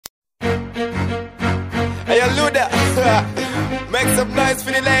do that. Make some noise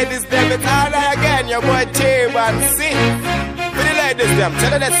for the ladies, them. It's all right again, your boy Teban. See? For the ladies, them.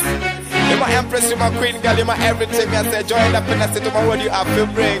 Tell her this. You my empress, you my queen, girl, you my everything. I say, join up and I say to my what you have to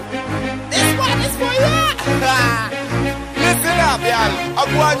bring. This one is for you. Listen up, y'all. I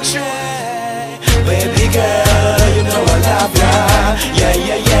want you. Baby girl, you know I love ya. Yeah,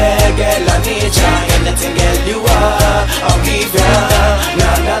 yeah, yeah, girl, I need ya. Anything, girl, you are, I'll give ya.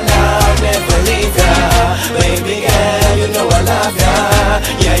 Nah, nah, nah, I'll never leave ya. Baby girl, you know I love ya.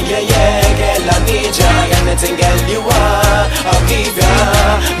 Yeah, yeah, yeah, girl, I need ya. Anything, girl, you are, I'll give ya.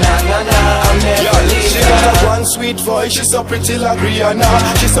 Nah, nah, nah, I'll never leave ya. She got a one sweet voice, she's so pretty like Rihanna.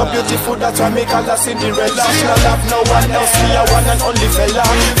 She's so beautiful, that's why I make her la Cinderella. She don't love no one else, me a one and only fella.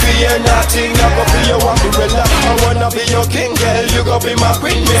 Fear nothing, I go be your umbrella. I wanna be your king, girl, you go be my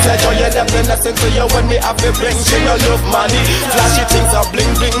queen. Me say joy and then I sing to you when me have to bring. She no love money, flashy things are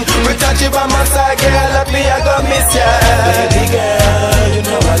bling bling. We touch you by my side, girl, let me I go miss ya. Baby girl, you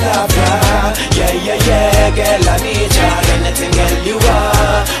know I love ya. Yeah, yeah, yeah, girl, I need ya. Anything, girl, you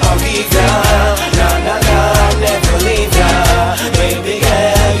are, I'll give ya. Nah, nah, nah, I'll never leave ya. Baby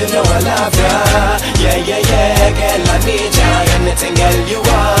girl, you know I love ya. Yeah, yeah, yeah, girl, I need ya. Anything, girl, you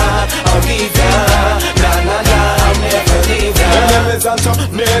are, I'll give ya. Nah, nah, nah, I'll never leave ya. My name is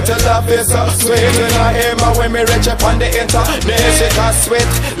Antoinette, love is so sweet. When I aim and when me reach up on the internet, she can sweat,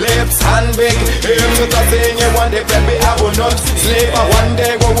 lips and big. If you start saying you want it, baby, I will not sleep. And one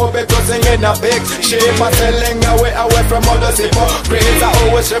day we will be closing in a big shape. I'm selling away from others hypocrites. I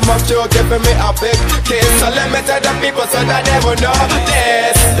always dream of you giving me a big kiss. So let me tell the people so that they will know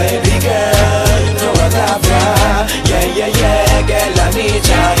this. Baby girl, you know I love ya. Yeah, yeah, yeah, girl, I need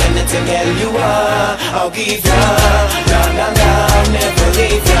ya. Anything, girl, you are, I'll give ya. Nah, nah, nah, I'll never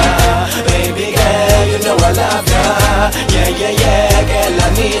leave ya. Baby girl, you know I love ya. Yeah, yeah, yeah, girl, I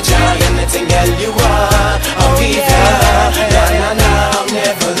need ya. Anything, girl, you are, I'll give ya. Nah, nah, nah, I'll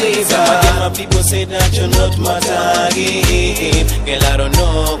never leave ya. Some of my people say that you're not my target. Girl, I don't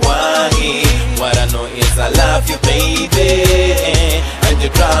know why. What I know is I love you, baby. And you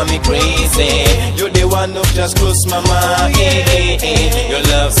drive me crazy. You're the one who just close my mind. Your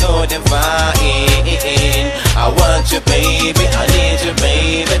love so divine. I want you, baby. I need you,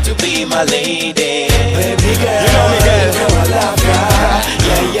 baby, to be my lady. Baby girl, You know me, girl. you know I love ya.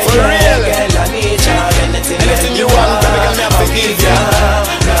 Yeah, yeah, For yeah, real. girl, I need ya. Anything you want, baby, girl, me have to give ya.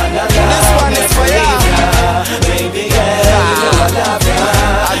 Nah, nah, nah, This one is for ya. Baby girl, you know I love ya.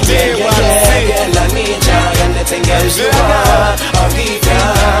 I Yeah, do yeah, want to yeah, see. girl, I need ya. Anything else you Yeah. want, I'll give ya.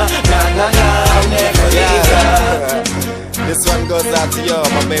 Nah, nah, nah, I'll never leave ya. This one goes out to you,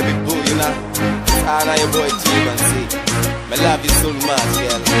 my baby boo, you know. It's all on your boy Teban, see. I love you so much,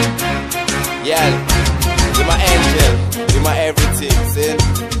 girl. Yeah, you're my angel, you're my everything, see.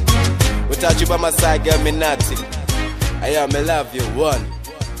 Without you by my side, girl, me nothing. I love you, one.